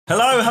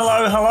Hello,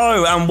 hello,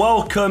 hello, and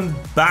welcome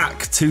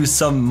back to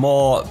some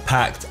more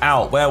Packed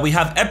Out, where we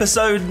have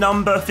episode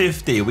number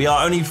 50. We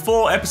are only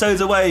 4 episodes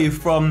away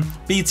from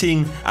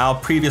beating our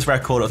previous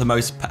record of the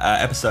most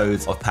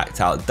episodes of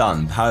Packed Out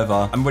done.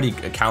 However, I'm really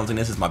counting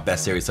this as my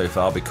best series so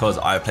far because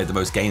I've played the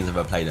most games I've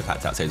ever played in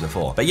Packed Out series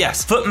before. But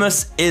yes,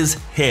 FUTMAS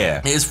is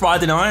here. It is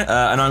Friday night,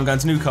 and I'm going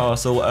to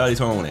Newcastle early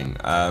tomorrow morning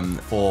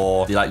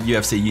for the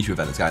UFC YouTube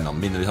event that's going on.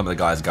 Me and some of the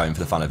guys are going for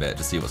the fun of it,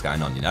 to see what's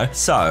going on, you know?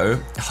 So,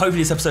 hopefully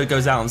this episode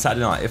goes out on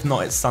Saturday night. If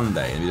not, it's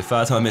Sunday. It'll be the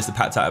first time I missed a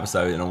Packed Out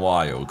episode in a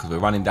while because we're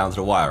running down to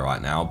the wire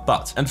right now.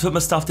 And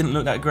FUTMAS stuff didn't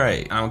look that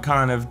great. And I'm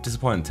kind of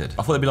disappointed.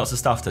 I thought there'd be lots of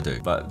stuff to do,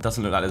 but it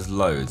doesn't look like there's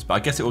loads. But I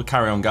guess it will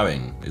carry on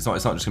going. It's not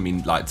just gonna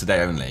be like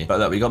today only. But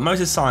look, we got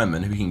Moses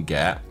Simon, who we can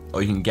get.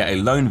 Or you can get a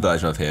loan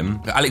version of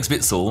him. Alex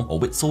Witzel, or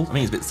Witzel? I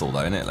think it's Witzel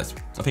though, isn't it?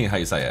 I think how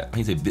you say it.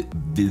 I think you say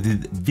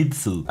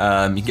Witzel. You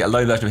can get a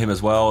loan version of him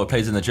as well. It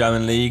plays in the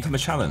German league. Come a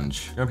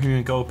challenge. Go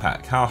premium gold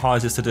pack. How hard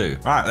is this to do?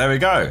 Right, there we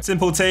go.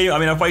 Simple team. I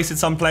mean, I've wasted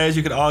some players,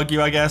 you could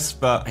argue, I guess,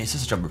 but it's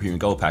just a jumper premium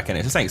gold pack, innit?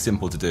 It's just ain't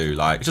simple to do.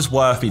 Like, it's just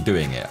worth me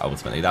doing it,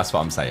 ultimately. That's what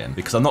I'm saying.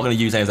 Because I'm not going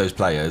to use any of those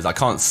players. I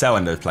can't sell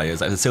any of those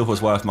players. Like, if the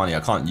silver's worth money, I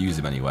can't use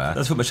him anywhere.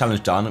 Let's put my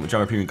challenge done with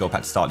jumper premium gold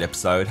pack to start the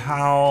episode.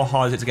 How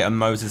hard is it to get a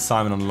Moses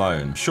Simon on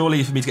loan? Surely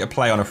for me to get a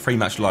player on a free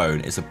match loan,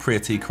 it's a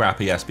pretty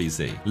crappy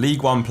SBC.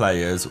 League 1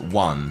 players,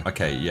 1.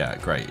 Okay, yeah,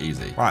 great,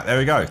 easy. Right, there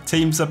we go.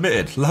 Team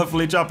submitted.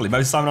 Lovely jubbly.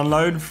 Moses Simon on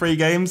loan, 3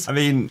 games. I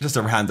mean, just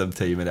a random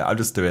team, innit? I'm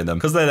just doing them.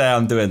 Because they're there,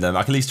 I'm doing them.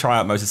 I can at least try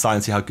out Moses Simon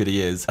and see how good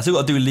he is. I still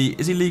got to do League.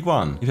 Is he League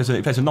 1? He plays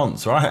with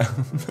Nonce, right?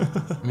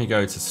 Let me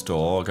go to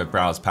store, go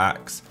browse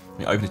packs. Let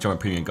me open the Jme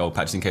premium gold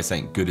pack just in case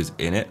something good is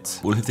in it.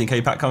 Will the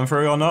 15k pack come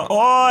through or not?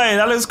 Oi,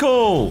 that looks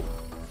cool.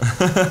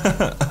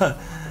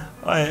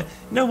 You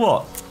know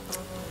what?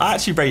 I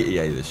actually rate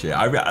EA this year.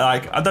 I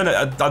don't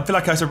know. I feel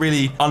like that's a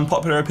really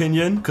unpopular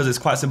opinion because it's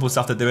quite simple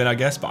stuff they're doing, I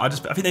guess. But I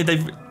think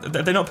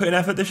they're not putting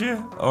effort this year.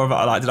 Or did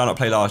I not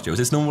play last year? Was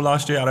this normal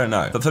last year? I don't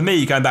know. But for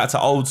me, going back to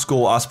old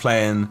school, us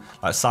playing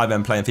like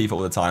Cybermen playing FIFA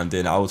all the time,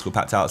 doing an old school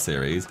Packed Out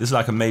series, this is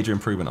like a major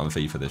improvement on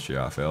FIFA this year.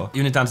 I feel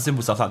even down to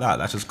simple stuff like that.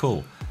 That's just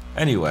cool.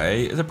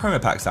 Anyway, there's a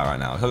promo packs out right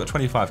now. So I've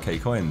got 25k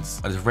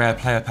coins. There's rare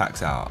player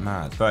packs out.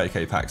 Mad.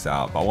 30k packs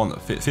out. But I want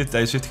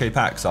 50k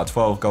packs are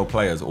 12 gold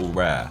players, all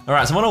rare. All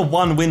right, so I'm on a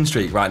 1 win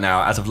streak right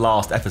now as of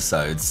last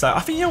episode. So I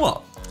think, you know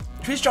what?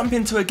 If we just jump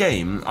into a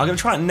game, I'm going to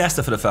try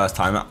Nesta for the first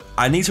time.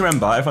 I need to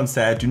remember, everyone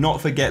said, do not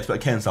forget to put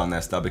Ken's on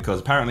Nesta because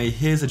apparently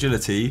his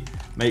agility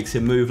makes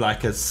him move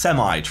like a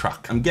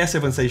semi-truck. I'm guessing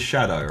everyone says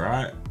Shadow,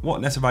 right?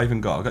 What Nesta have I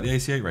even got? I've got the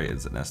 88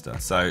 ratings at Nesta.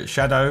 So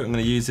Shadow, I'm going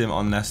to use him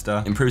on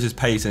Nesta. Improves his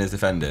pace and his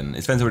defending.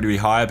 His defense already really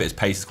high, but his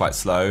pace is quite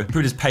slow.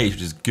 Improved his pace,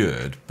 which is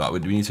good, but we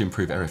need to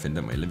improve everything,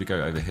 don't we? Let me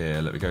go over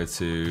here. Let me go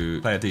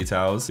to player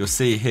details. You'll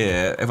see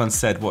here, everyone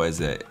said, what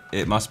is it?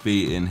 It must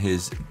be in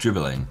his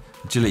dribbling.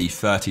 Agility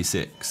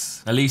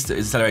 36. At least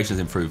his acceleration has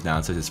improved now,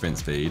 so his sprint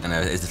speed. And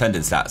his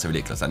defending stats are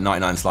ridiculous, like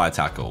 99 slide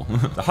tackle.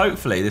 So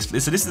hopefully, this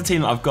is the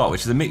team that I've got,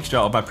 which is a mixture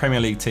of my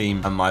Premier League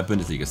team and my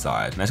Bundesliga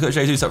side. And it's got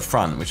Jesus up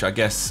front, which I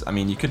guess, I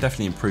mean, you could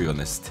definitely improve on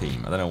this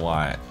team. I don't know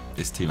why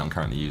this team I'm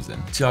currently using.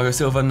 Thiago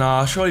Silva,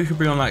 nah, surely we could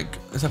bring on like,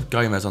 let's have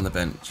Gomez on the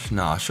bench.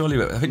 Nah,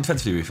 surely, I think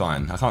defensively we'll be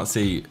fine. I can't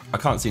see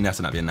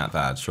Nesta not being that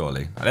bad,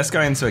 surely. Right, let's go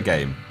into a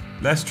game.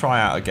 Let's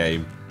try out a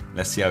game.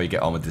 Let's see how we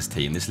get on with this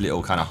team. This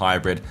little kind of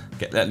hybrid.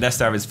 Let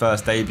Nesta have his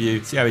first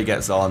debut. See how he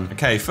gets on.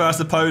 Okay, first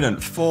opponent,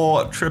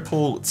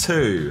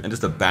 4-2-2. And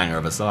just a banger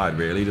of a side,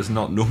 really. Just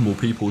not normal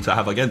people to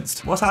have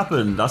against. What's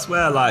happened? I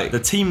swear, like, the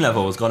team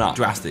level has gone up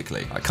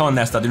drastically. Like, come on,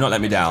 Nesta, do not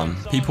let me down.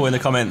 People in the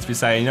comments be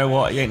saying, you know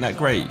what, he ain't that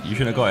great. You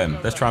shouldn't have got him.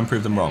 Let's try and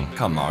prove them wrong.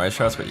 Come on, Mario,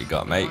 show us what you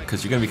got, mate.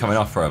 Because you're going to be coming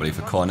off probably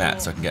for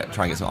Cornet, so I can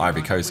try and get some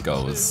Ivory Coast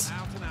goals.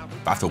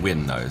 I have to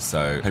win, though,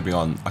 so I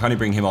can only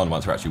bring him on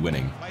once we're actually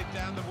winning.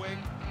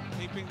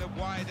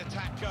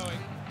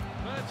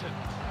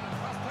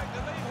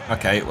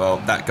 Okay, well,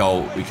 that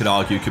goal, we could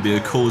argue, could be a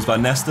cause by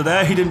Nesta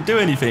there. He didn't do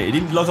anything. He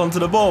didn't log onto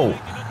the ball.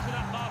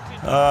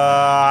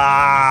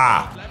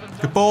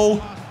 Good ball.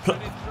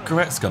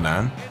 Goretzka,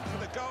 man.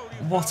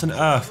 What on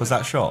earth was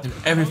that shot?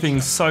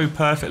 Everything so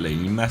perfectly.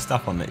 You messed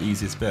up on the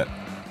easiest bit.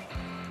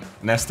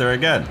 Nesta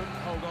again.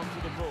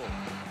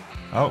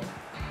 Oh.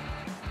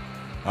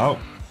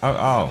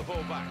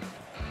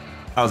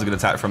 That was a good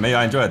attack from me.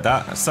 I enjoyed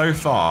that. So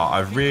far,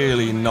 I've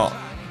really not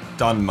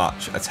done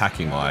much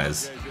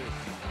attacking-wise.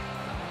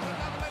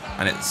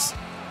 And it's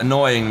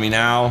annoying me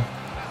now.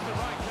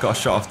 Got a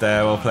shot off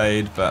there, well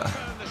played, but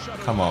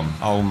come on.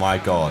 Oh my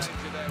god.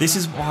 This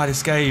is why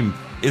this game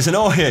is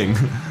annoying.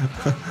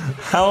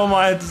 How am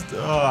I?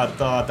 Alright,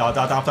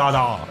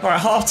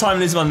 half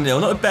time is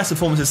 1-0. Not the best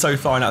performances so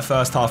far in that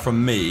first half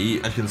from me.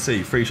 As you can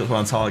see, 3 shots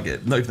on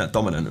target. Not even that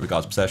dominant in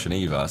regards to possession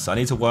either. So I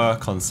need to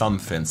work on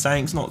something.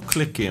 Something's not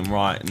clicking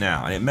right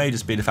now. And it may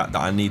just be the fact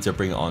that I need to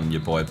bring on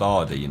your boy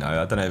Vardy, you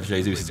know. I don't know if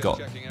Jesus has got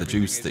the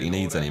juice that he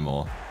needs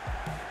anymore.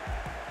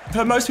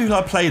 For most people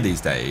I play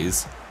these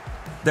days,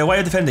 their way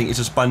of defending is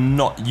just by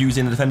not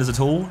using the defenders at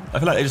all. I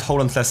feel like they just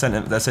hold on to their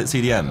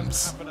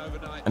CDMs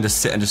and just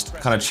sit and just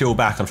kind of chill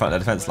back on front of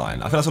their defense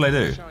line. I feel that's all they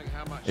do.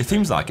 It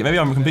seems like it. Maybe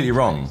I'm completely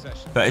wrong,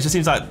 but it just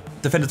seems like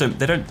defenders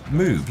don't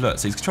move. Look,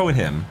 so he's controlling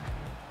him.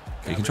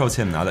 Okay, he controls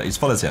him now. He just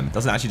follows him.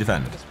 Doesn't actually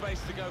defend.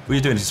 What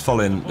he's doing is just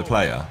following the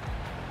player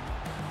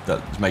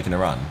that's making a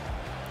run.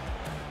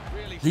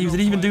 Did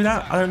he even do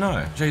that? I don't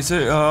know.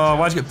 Jesus, oh,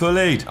 why'd you get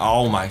bullied?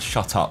 Oh my,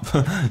 shut up.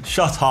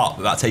 Shut up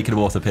about taking him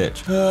off the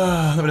pitch.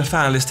 I've not been a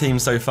fan of this team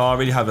so far. I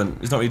really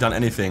haven't. He's not really done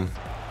anything.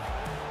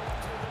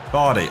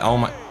 Bardi, oh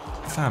my,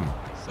 fam,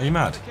 are you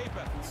mad?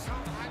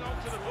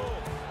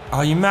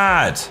 Are you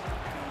mad?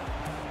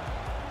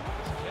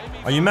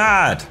 Are you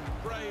mad?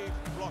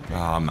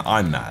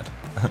 I'm mad.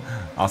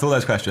 After all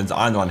those questions,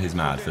 I'm the one who's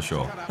mad for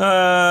sure.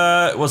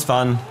 It was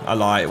fun. I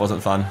lie, it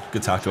wasn't fun.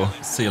 Good tackle.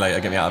 See you later,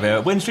 get me out of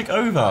here. Win streak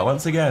over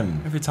once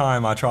again. Every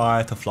time I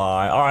try to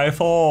fly, I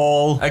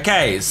fall.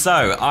 Okay,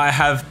 so I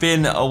have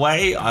been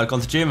away. I've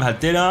gone to gym, had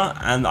dinner,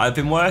 and I've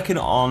been working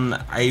on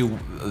a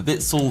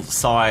Witsel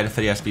side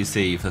for the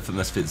SBC, for the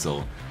FUTMAS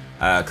Witsel.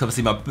 Because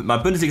obviously my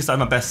Bundesliga side,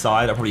 my best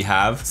side, I probably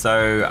have.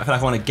 So I feel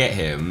like I want to get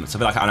him. So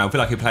I feel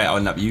like a player I'll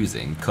end up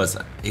using because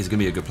he's going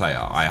to be a good player.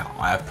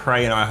 I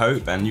pray and I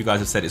hope, and you guys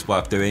have said it's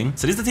worth doing.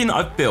 So this is the team that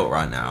I've built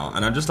right now,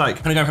 and I'm just like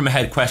kind of going from my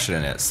head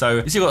questioning it. So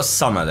you see you've got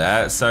Summer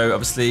there. So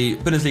obviously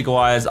Bundesliga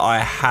wise, I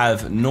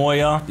have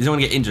Neuer. He's not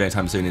going to get injured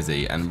anytime soon, is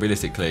he? And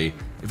realistically,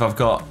 if I've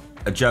got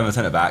a German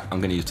centre back, I'm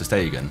going to use Ter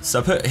Stegen.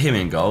 So I put him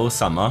in goal,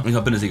 Summer. He's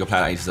my Bundesliga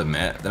player I need to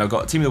submit. Then I've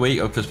got Team of the Week,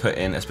 I've just put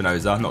in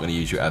Espinoza. I'm not going to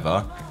use you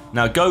ever.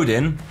 Now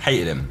Godin,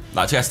 hated him.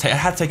 Like I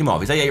had to take him off.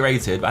 He's 88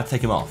 rated, but I had to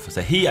take him off.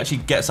 So he actually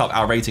gets up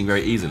our rating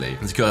very easily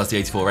and secures us the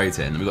 84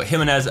 rating. And we've got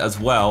Jimenez as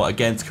well,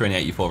 again securing the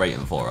 84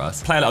 rating for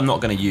us. Player that I'm not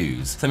going to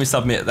use. So let me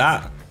submit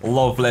that.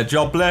 Lovely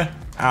jobbly.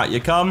 Out you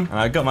come. And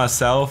I got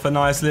myself a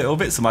nice little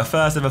bit. So my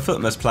first ever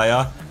FUTMAS player.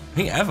 I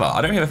think ever.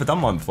 I don't think I've ever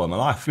done one before in my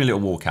life. Give me a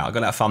little walkout. I've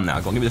got that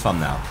thumbnail. Go on, give me the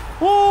thumbnail.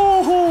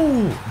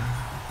 Woohoo!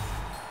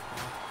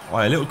 Oh,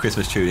 a little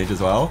Christmas tunage as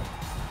well.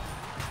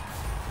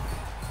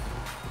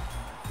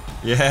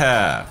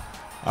 Yeah.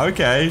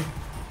 Okay.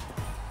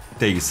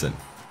 Decent.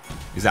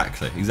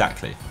 Exactly.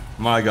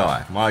 My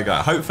guy.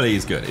 Hopefully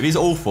he's good. If he's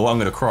awful, I'm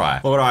gonna cry.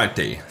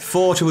 Alrighty.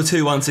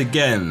 4-2-2 once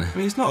again. I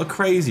mean, it's not a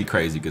crazy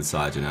good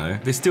side, you know.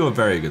 But it's still a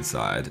very good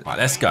side. Right,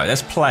 let's go.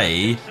 Let's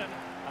play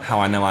how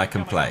I know I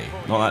can play.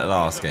 Not like the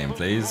last game,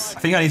 please.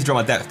 I think I need to drop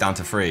my depth down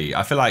to 3.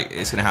 I feel like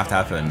it's gonna have to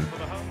happen.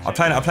 I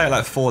play it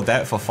like 4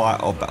 depth or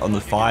 5 or on the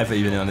 5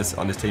 even on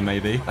this team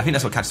maybe. I think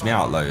that's what catches me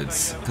out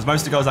loads. Because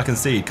most of the goals I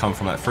concede come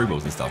from like through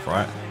balls and stuff,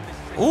 right?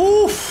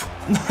 Oof!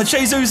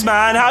 Jesus,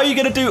 man, how are you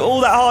gonna do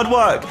all that hard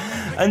work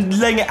and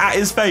laying it at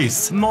his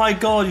face? My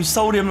God, you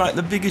sold him like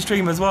the biggest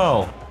dream as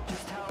well.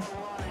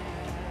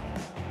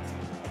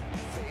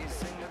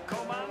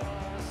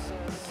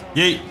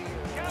 Yeet.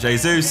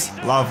 Jesus,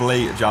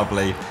 lovely,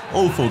 jubbly,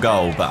 awful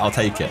goal, but I'll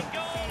take it.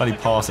 Bloody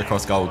pass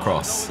across goal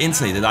across.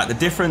 Instantly, the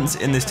difference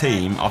in this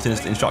team after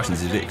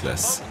instructions is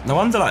ridiculous. No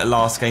wonder like the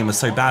last game was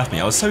so bad for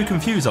me. I was so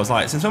confused. I was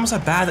like, since when was I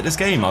so bad at this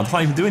game? I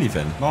can't even do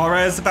anything.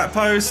 Mahrez, the back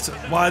post.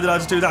 Why did I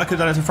just do that? I could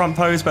have done it to front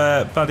post,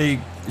 but bloody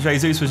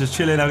Jesus was just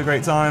chilling, having a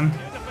great time.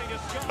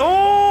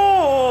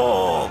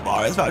 Oh!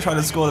 Mahrez about trying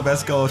to score the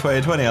best goal of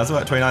 2020. I was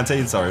about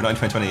 2019, sorry, not in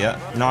 2020 yet.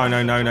 No. No.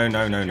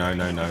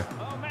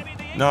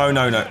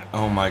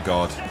 Oh my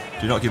God.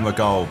 Do not give him a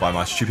goal by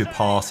my stupid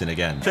passing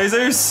again.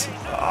 Jesus!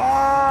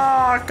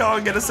 I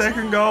can't get a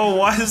second goal.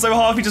 Why is it so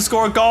hard for me to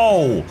score a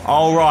goal?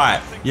 All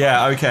right.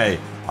 Yeah, okay.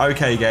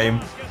 Okay,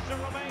 game.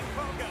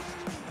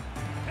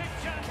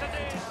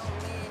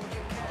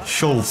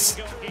 Schulz.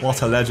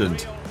 What a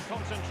legend.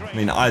 I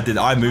mean,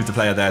 I moved the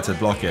player there to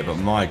block it, but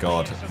my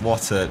God.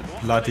 What a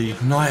bloody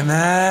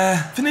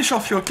nightmare. Finish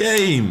off your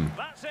game.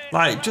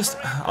 Like, just,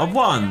 I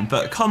won,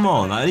 but come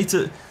on. I need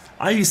to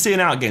see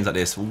out games like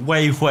this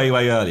way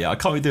earlier. I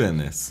can't be doing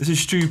this. This is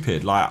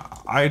stupid. Like,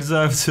 I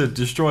deserve to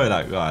destroy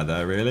that guy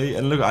there, really.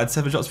 And look, I had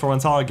 7 shots for on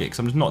target because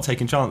I'm just not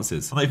taking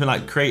chances. I'm not even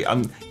like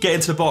get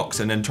into the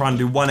box and then try and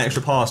do 1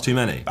 extra pass too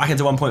many. Back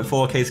into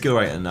 1.4k skill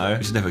rating though,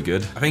 which is never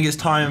good. I think it's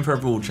time for a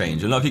rule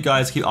change. A lot of you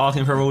guys keep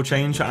asking for a rule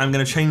change. I'm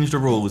going to change the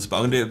rules, but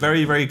I'm going to do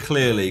it very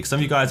clearly because some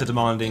of you guys are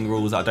demanding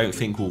rules that I don't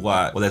think will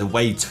work. Well, they're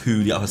way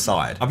to the other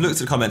side. I've looked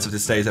at the comments of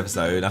today's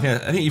episode. I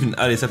think even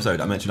earliest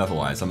episode I mentioned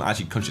otherwise. I'm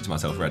actually contradicting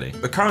myself already.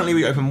 But currently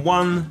we open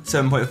 1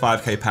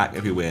 7.5k pack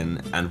if we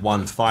win and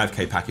 1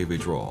 5k pack if we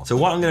draw. So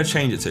what I'm going to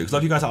change it to, because a lot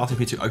of you guys are asking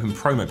me to open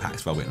promo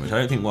packs if I win, which I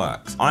don't think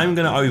works. I'm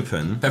going to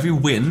open, for every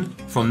win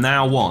from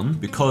now on,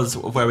 because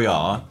of where we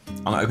are,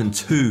 I'm going to open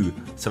 2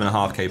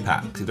 7.5k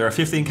packs. If there are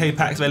 15k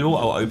packs available,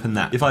 I'll open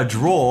that. If I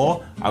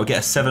draw, I'll get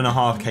a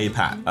 7.5k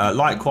pack.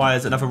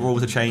 Likewise, another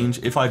rule to change.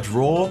 If I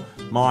draw,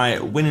 my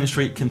winning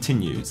streak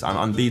continues. I'm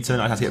unbeaten.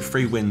 I have to get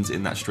 3 wins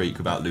in that streak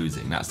without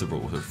losing. That's the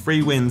rule. So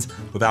 3 wins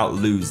without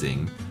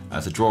losing.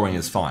 So drawing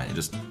is fine.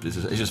 It's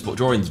just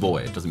drawing's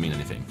void. It doesn't mean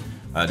anything.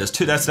 There's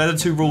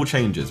 2 rule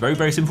changes.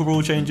 Very simple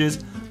rule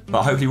changes,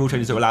 but hopefully rule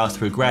changes that will allow us to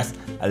progress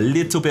a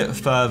little bit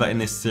further in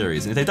this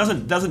series. And if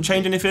it doesn't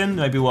change anything,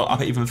 maybe we'll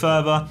up it even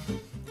further.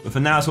 But for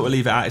now, that's what we'll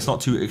leave it at. It's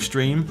not too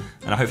extreme,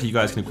 and I hope you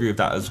guys can agree with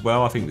that as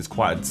well. I think it's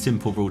quite a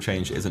simple rule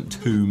change. It isn't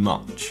too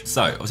much.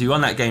 So obviously we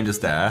won that game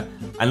just there,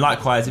 and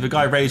likewise, if a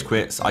guy rage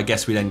quits, I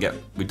guess we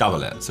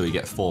double it, so we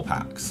get 4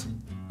 packs.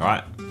 All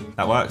right,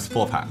 that works.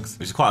 4 packs,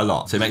 which is quite a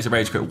lot. So it makes a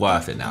rage quit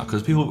worth it now,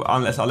 because people are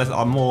less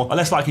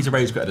likely to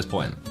rage quit at this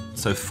point.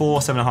 So 4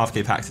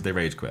 7.5k packs if they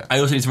rage quit. I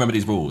also need to remember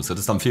these rules. So I've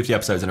just done 50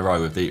 episodes in a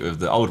row with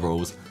the old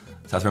rules, so I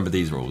have to remember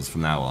these rules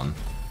from now on.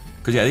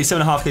 Because yeah, these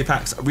 7.5k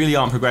packs really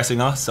aren't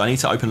progressing us, so I need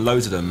to open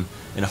loads of them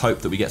in a hope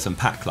that we get some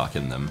pack luck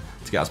in them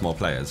to get us more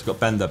players. We've got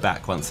Bender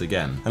back once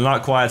again. And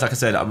likewise, like I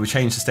said, we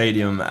changed the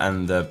stadium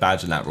and the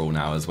badge in that rule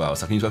now as well.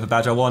 So I can use whatever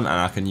badge I want, and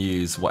I can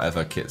use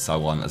whatever kits I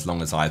want as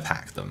long as I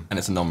pack them. And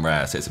it's a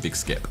non-rare, so it's a big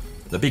skip.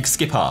 The big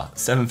skipper,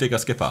 7-figure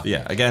skipper. But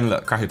yeah, again,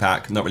 look, crappy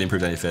pack, not really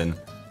improved anything,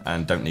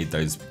 and don't need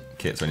those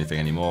kits or anything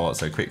anymore,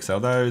 so quick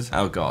sell those.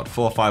 Oh god,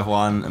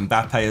 4-5-1,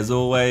 Mbappe as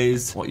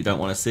always. What you don't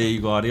want to see,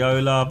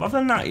 Guardiola. But other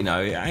than that, you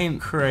know, it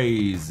ain't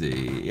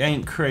crazy. It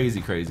ain't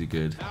crazy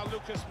good.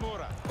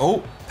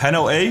 Oh,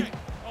 penalty.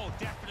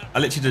 I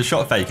literally did a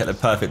shot fake at the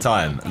perfect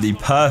time. The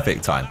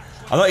perfect time.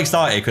 I'm not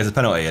excited because it's a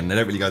penalty and they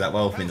don't really go that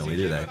well for me normally,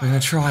 do they? We're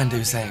gonna try and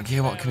do something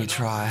here. What can we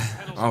try?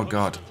 Oh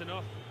god.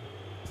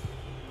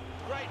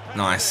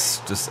 Nice.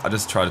 I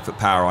just tried to put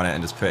power on it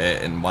and just put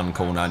it in one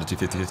corner under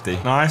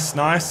 250-50. Nice,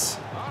 nice.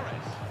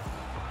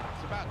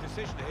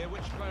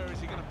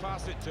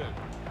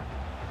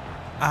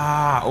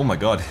 Ah, oh my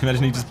god.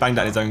 Imagine he just banged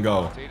out his own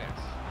goal.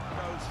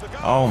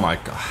 Oh my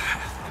god.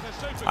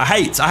 I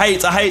hate.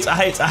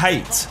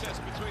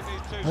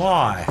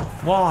 Why?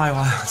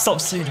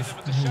 Stop seeing it.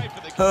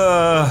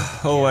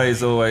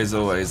 Always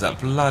that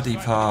bloody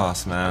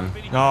pass, man.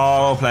 Oh,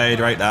 well played,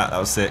 rate that. That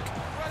was sick.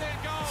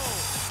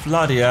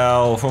 Bloody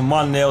hell. From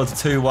 1-0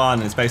 to 2-1 in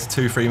the space of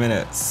 2-3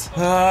 minutes.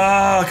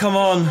 Ah, come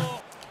on.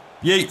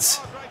 Yeet.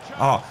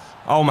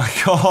 Oh my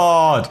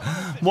god.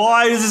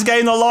 Why does this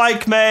game not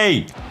like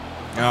me?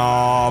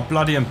 Oh,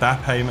 bloody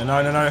Mbappe, man.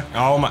 No.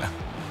 Oh my.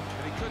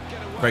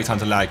 Great time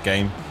to lag,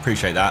 game.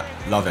 Appreciate that.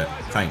 Love it.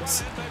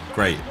 Thanks.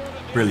 Great.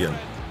 Brilliant.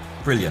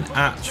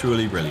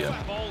 Actually brilliant.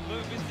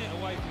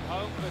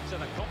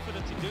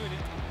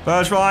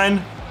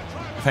 Bergwijn.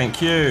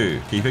 Thank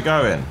you. Keep it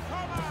going.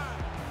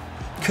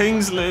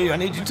 Kingsley, I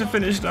need you to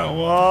finish that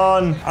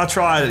one. I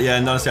tried it, yeah,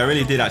 and honestly, I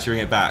really did actually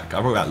bring it back.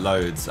 I brought back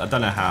loads. I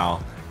don't know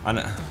how. I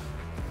don't know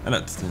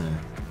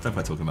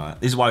talking about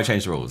it. This is why we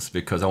changed the rules,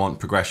 because I want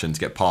progression to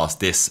get past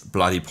this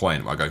bloody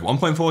point where I go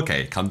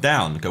 1.4k, come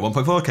down, go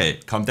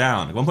 1.4k, come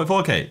down,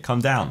 1.4k, come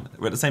down.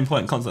 We're at the same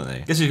point constantly. I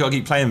guess you've got to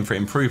keep playing for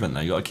improvement though.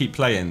 You've got to keep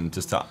playing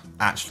just to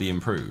actually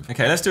improve.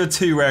 Okay, let's do a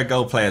 2 rare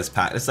gold players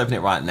pack. Let's open it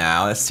right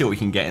now. Let's see what we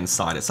can get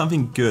inside. It's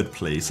something good,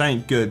 please.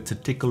 Something good to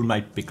tickle my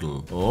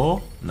pickle.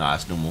 Oh, no,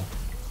 that's normal.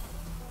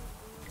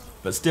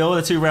 But still,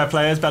 the 2 rare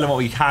players, better than what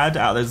we had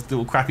out of those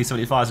little crappy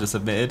 75s we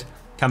submitted.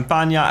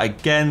 Campagna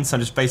again, so I'm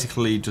just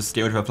basically just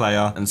get rid of a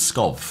player. And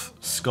Skov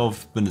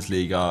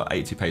Bundesliga,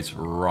 82 pace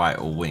right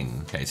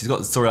wing. Okay, so he's got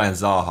the storyline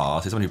Zaha,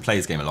 so he's someone who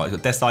plays the game a lot. He's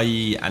got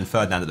Desai and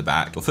Ferdinand at the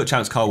back. Got foot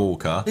champs Carl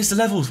Walker. This is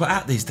the levels we're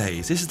at these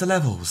days. This is the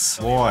levels.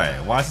 Boy,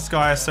 why is this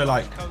guy so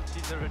like,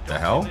 the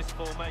hell?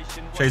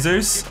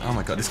 Jesus? Oh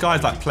my god, this guy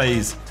like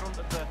plays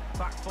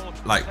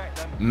like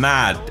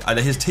mad.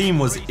 His team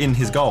was in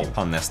his goal. Come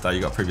on, Nesta,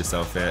 you got to prove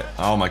yourself here.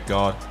 Oh my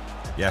god.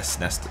 Yes,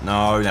 Nesta.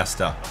 No,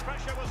 Nesta.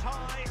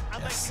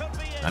 Yes.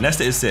 Now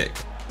Nesta is sick.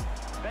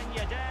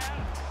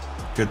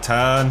 Good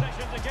turn.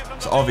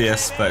 It's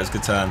obvious, but it was a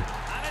good turn.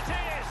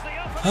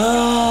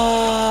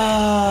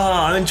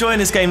 I'm enjoying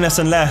this game less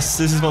and less.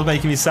 This is what's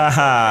making me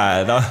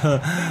sad.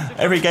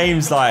 Every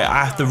game's like,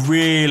 I have to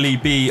really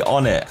be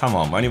on it. Come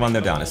on, we're only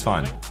 1-0 down, it's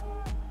fine.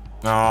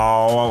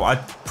 Oh, I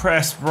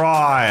pressed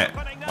right.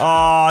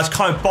 Oh, I just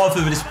can't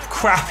bother with this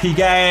crappy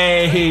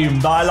game,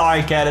 but I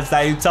like it at the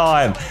same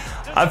time.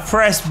 I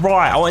pressed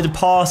right. I wanted to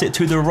pass it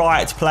to the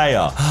right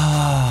player.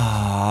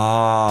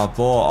 Ah,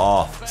 bought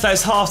off. So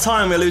it's half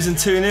time. We're losing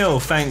 2-0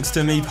 thanks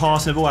to me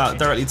passing the ball out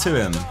directly to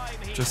him.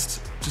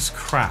 Just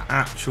crap.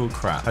 Actual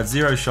crap. Had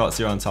 0 shots,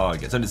 0 on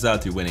target. Don't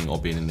deserve to be winning or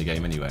being in the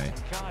game anyway.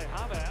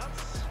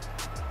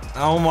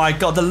 Oh my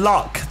god, the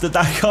luck that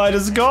guy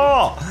just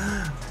got.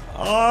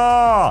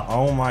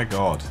 Oh my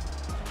god.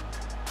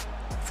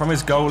 From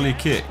his goalie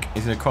kick,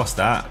 he's gonna cross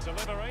that.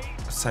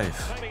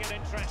 Safe.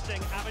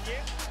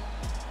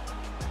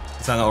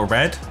 Is that not a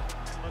red?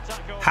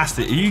 Has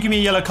to. You give me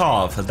a yellow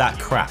card for that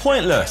crap.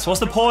 Pointless. What's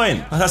the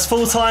point? That's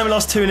full time. We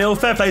lost 2-0.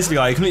 Fair play to the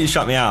guy. He completely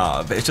shut me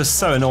out. But it's just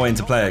so annoying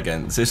to play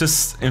against. It's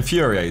just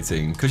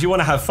infuriating because you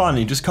want to have fun,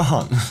 you just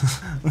can't.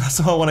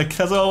 That's all I want to.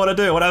 That's all I want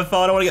to do. I want to have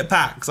fun. I want to get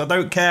packs. I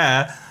don't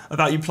care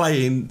about you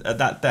playing at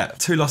that depth.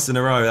 2 losses in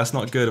a row. That's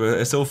not good.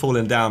 It's all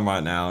falling down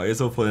right now. It's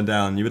all falling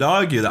down. You would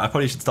argue that I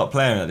probably should stop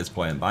playing at this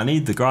point, but I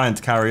need the grind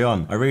to carry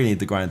on. I really need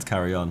the grind to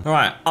carry on. All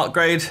right,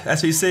 upgrade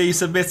SVC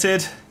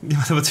submitted.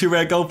 Have a 2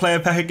 rare gold player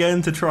pack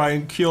again to try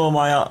and cure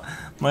my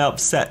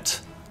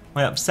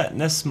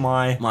upsetness,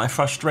 my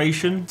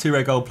frustration. 2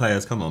 rare gold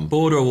players. Come on.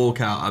 Border or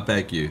walkout. I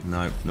beg you.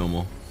 No,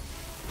 normal.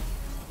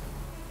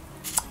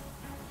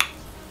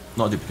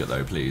 Not a duplicate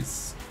though,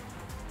 please.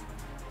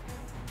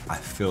 I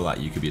feel like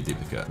you could be a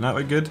duplicate. No,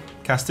 we're good.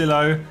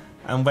 Castillo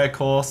and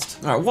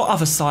Weghorst. All right, what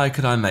other side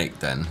could I make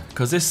then?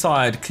 Because this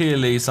side,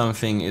 clearly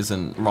something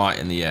isn't right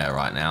in the air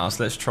right now.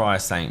 So let's try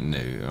something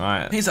new,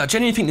 right? I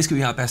genuinely think this could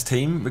be our best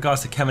team,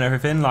 regards to chem and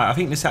everything. Like, I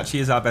think this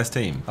actually is our best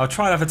team. I've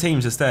tried other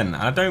teams just then, and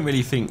I don't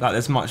really think like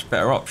there's much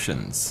better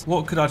options.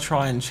 What could I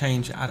try and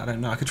change? I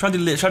don't know. I could try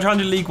and do, should I try and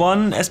do League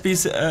One,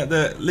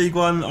 the League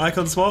One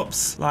icon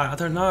swaps? Like, I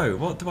don't know.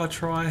 What do I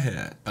try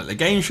here? But the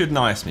game should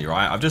nice me,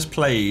 right? I've just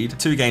played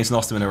 2 games and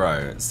lost them in a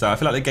row. So I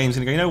feel like the game's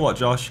gonna go, you know what,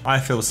 Josh? I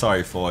feel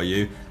sorry for you.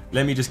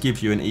 Let me just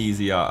give you an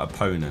easier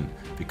opponent,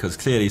 because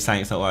clearly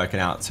something's not working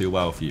out too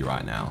well for you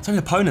right now. So many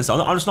opponents,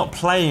 I'm just not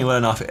playing well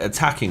enough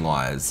attacking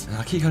wise.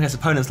 I keep going against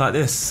opponents like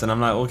this, and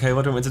I'm like, okay,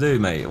 what do you want me to do,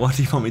 mate? What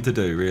do you want me to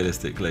do,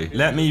 realistically?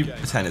 Let me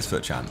pretend it's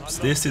FUT Champs.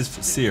 This is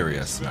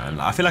serious, man.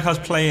 I feel like I was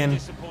playing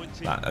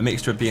like a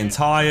mixture of being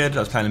tired,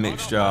 I was playing a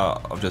mixture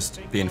of just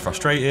being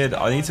frustrated.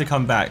 I need to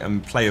come back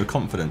and play with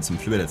confidence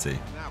and fluidity.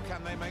 Now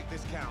can they make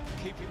this count?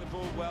 Keeping the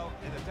ball well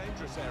in a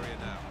dangerous area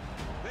now.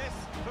 This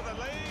for the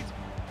lead.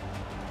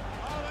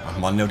 I'm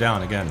 1-0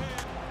 down again.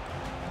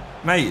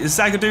 Mate, this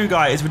Zagadou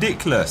guy is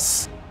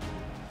ridiculous.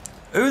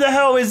 Who the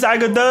hell is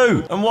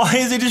Zagadou? And why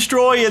is he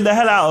destroying the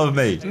hell out of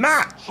me?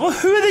 Matt, well,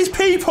 who are these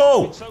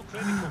people?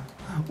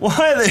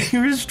 Why are they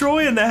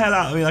destroying the hell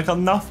out of me like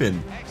I'm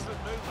nothing? Excellent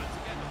movement to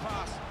get the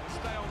pass and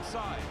stay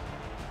onside.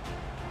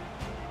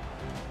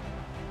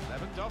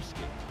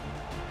 Lewandowski.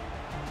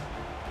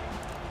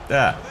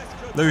 There.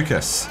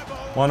 Lucas.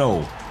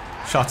 1-1.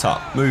 Shut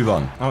up. Move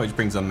on. Oh, which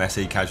brings on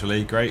Messi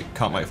casually. Great.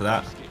 Can't wait for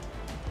that.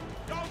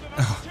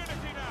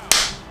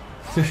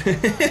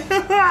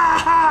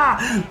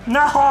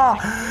 No!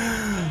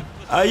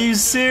 Are you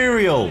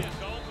serial?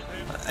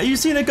 Are you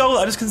seeing a goal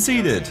that I just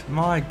conceded?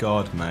 My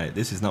God, mate.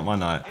 This is not my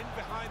night.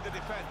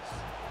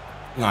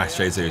 Nice,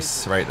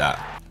 Jesus. Rate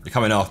that. You're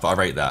coming off, but I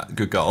rate that.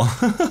 Good goal.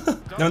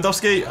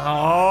 Lewandowski.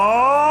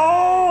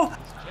 Oh!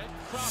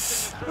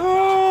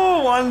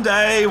 Oh, one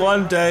day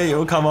it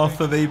will come off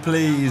for me,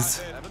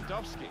 please.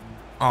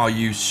 Oh,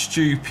 you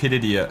stupid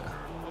idiot.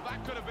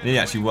 It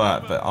didn't actually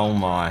work, but oh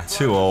my.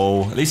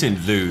 2-2. At least he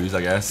didn't lose,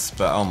 I guess.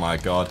 But oh my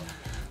God.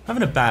 I'm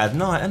having a bad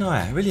night, and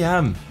I really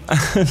am.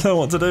 I don't know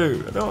what to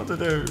do. I don't know what to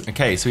do.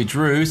 Okay, so we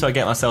drew, so I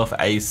get myself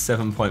a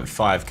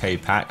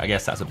 7.5k pack. I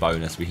guess that's a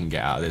bonus we can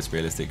get out of this,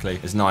 realistically.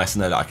 It's nice to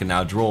know that I can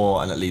now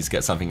draw and at least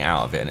get something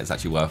out of it, and it's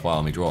actually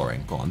worthwhile me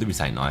drawing. Go on, do we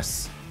say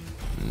nice?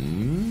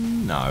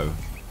 No.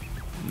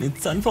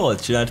 It's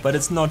unfortunate, but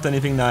it's not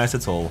anything nice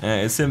at all.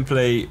 It's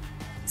simply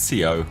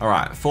CO. All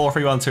right,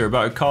 4-3-1-2.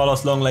 Roberto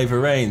Carlos, Longley,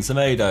 Varane,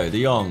 Semedo,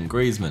 De Jong,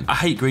 Griezmann. I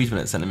hate Griezmann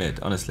at centre mid,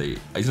 honestly.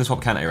 He's gonna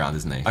swap Kante around,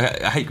 isn't he?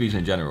 I hate Griezmann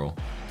in general.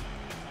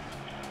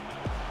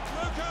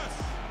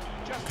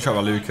 Shot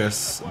by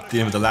Lucas.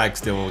 Dealing with the lag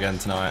still again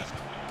tonight.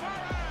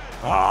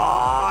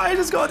 Ah, I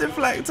just got to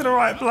deflect to the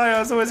right player.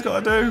 That's all he's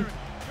got to do.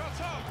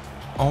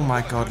 Oh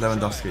my God,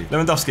 Lewandowski.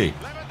 Lewandowski.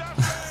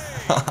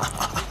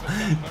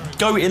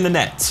 Go in the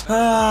net.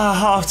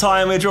 Half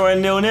time, we're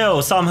drawing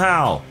 0-0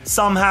 somehow.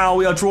 Somehow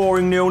we are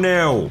drawing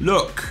 0-0.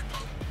 Look.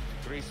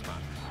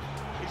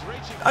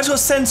 I just got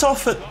sent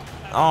off at.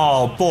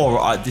 Oh,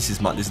 bore. This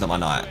is not my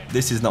night.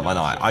 This is not my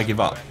night. I give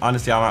up.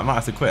 Honestly, I might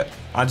have to quit.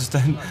 I just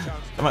don't.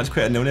 I might just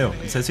quit at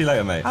 0-0. So see you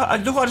later, mate.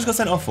 Look what I just got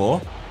sent off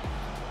for.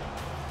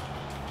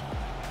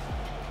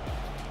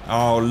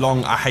 Oh,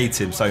 Long. I hate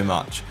him so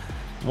much.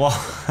 What?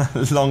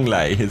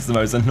 Longley is the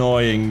most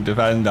annoying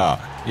defender.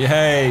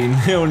 Yay,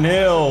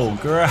 0-0.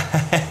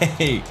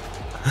 Great.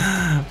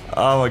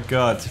 Oh my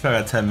God, I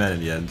had 10 men in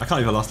the end. I can't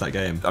believe I lost that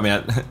game. I mean,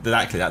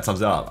 actually, that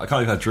sums it up. I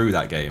can't believe I drew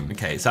that game.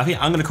 Okay, so I think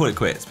I'm going to call it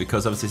quits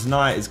because obviously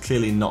tonight is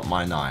clearly not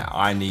my night.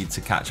 I need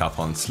to catch up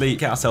on sleep,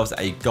 get ourselves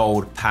a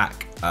gold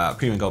pack,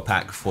 premium gold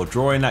pack for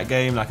drawing that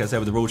game. Like I said,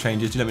 with the rule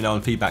changes, you let me know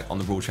on feedback on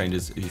the rule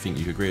changes if you think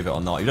you agree with it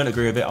or not. If you don't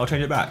agree with it, I'll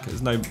change it back.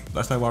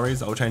 That's no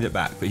worries, I'll change it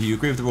back. But if you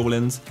agree with the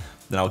rule-ins,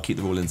 then I'll keep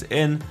the rule-ins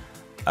in.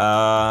 Go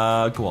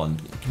on,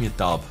 give me a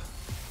dub.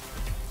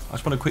 I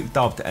just want a quick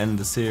dub to end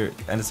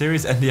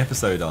the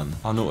episode on.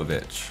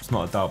 Arnautovic. It's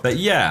not a dub. But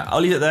yeah,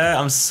 I'll leave it there.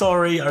 I'm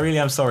sorry. I really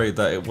am sorry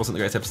that it wasn't the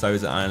greatest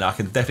episode. And I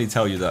can definitely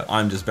tell you that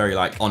I'm just very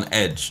like on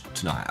edge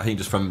tonight. I think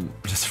just from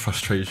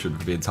frustration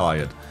from being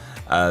tired.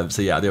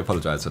 So yeah, I do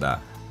apologize for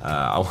that.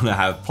 I want to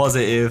have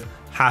positive,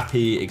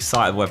 happy,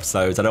 excitable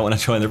episodes. I don't want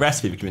to join the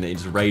rest of the community and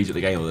just rage at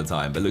the game all the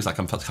time. But it looks like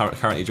I'm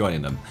currently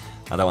joining them.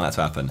 I don't want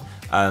that to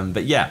happen.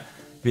 But yeah.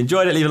 If you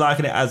enjoyed it, leave a like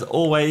on it as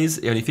always.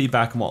 If you have any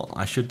feedback on what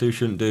I should do,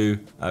 shouldn't do,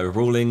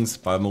 rulings,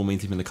 by all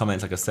means, leave in the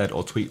comments, like I said,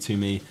 or tweet to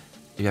me.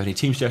 If you have any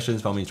team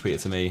suggestions, by all means, tweet it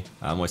to me.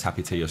 I'm always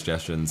happy to hear your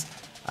suggestions.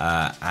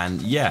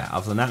 And yeah,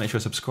 other than that, make sure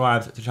you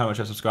subscribe to the channel. Make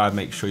sure you subscribe.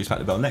 Make sure you smack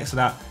the bell next to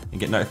that and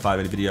get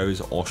notified of any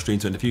videos or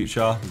streams in the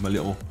future. With my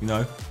little, you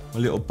know, my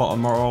little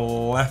bottom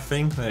left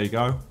thing. There you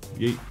go.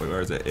 Yeet. Wait,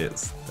 where is it?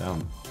 It's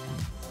down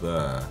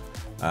there.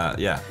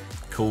 Yeah,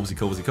 coolsy.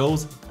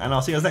 And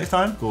I'll see you guys next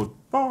time.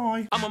 Goodbye.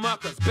 Bye. I'm a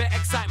Mercus, bare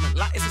excitement,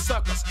 like it's a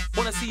circus.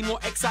 Wanna see more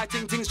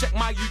exciting things? Check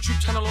my YouTube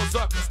channel on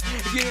Zerkaa.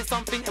 If you hear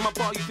something in my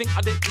bar you think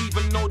I didn't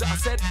even know that I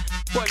said,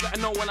 boy,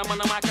 better know when I'm on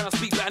the mic and I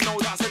speak, better know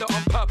that I said it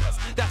on purpose.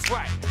 That's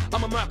right,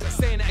 I'm a Mercus,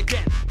 saying it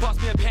again. Pass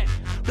me a pen.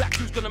 Black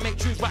shoes gonna make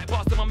tunes right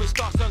past them. My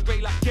moustache turns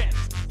grey like Gens.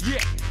 Yeah,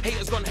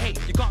 haters gonna hate,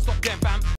 you can't stop them, fam.